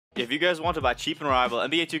If you guys want to buy cheap and reliable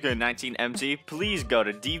NBA 2K19 MT, please go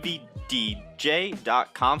to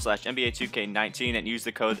dvdj.com/NBA2K19 and use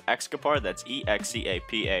the code EXCAPAR, that's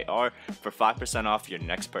EXCAPAR, for 5% off your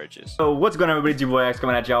next purchase. So what's going on, everybody? It's your boy X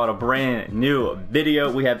coming at y'all with a brand new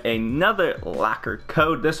video. We have another locker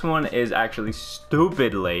code. This one is actually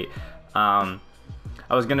stupid late. I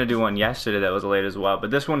was gonna do one yesterday that was late as well,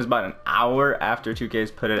 but this one is about an hour after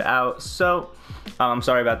 2K's put it out, so I'm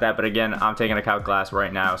sorry about that. But again, I'm taking a calc class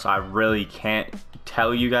right now, so I really can't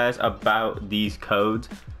tell you guys about these codes,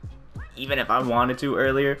 even if I wanted to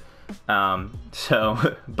earlier.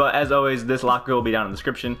 But as always, this locker code will be down in the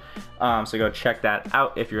description, so go check that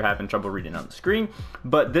out if you're having trouble reading on the screen.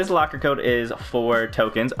 But this locker code is for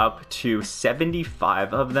tokens up to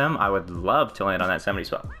 75 of them. I would love to land on that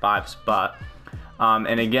 75 spot.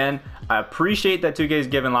 And again, I appreciate that 2K is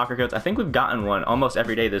giving locker codes. I think we've gotten one almost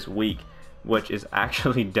every day this week, which is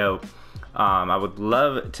actually dope. I would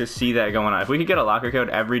love to see that going on. If we could get a locker code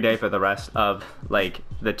every day for the rest of like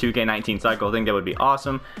the 2K19 cycle, I think that would be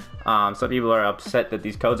awesome. Some people are upset that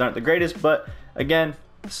these codes aren't the greatest, but again,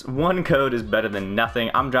 one code is better than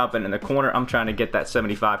nothing. I'm dropping in the corner. I'm trying to get that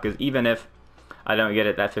 75 because even if I don't get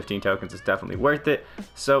it, that 15 tokens is definitely worth it.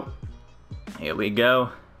 So here we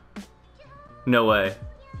go. No way.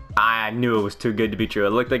 I knew it was too good to be true.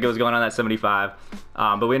 It looked like it was going on that 75,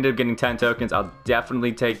 but we ended up getting 10 tokens. I'll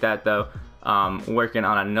definitely take that though. Working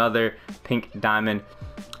on another pink diamond.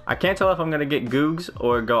 I can't tell if I'm gonna get Googs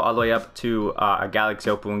or go all the way up to a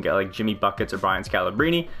Galaxy Opal and get like Jimmy Buckets or Brian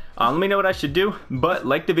Scalabrine. Let me know what I should do, but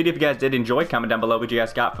like the video if you guys did enjoy. Comment down below what you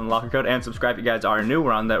guys got from the locker code, and subscribe if you guys are new.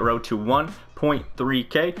 We're on that road to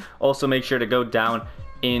 1.3K. Also make sure to go down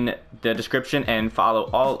in the description and follow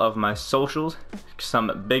all of my socials.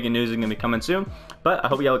 Some big news is gonna be coming soon, but I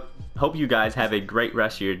hope you guys have a great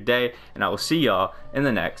rest of your day, and I will see y'all in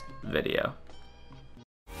the next video.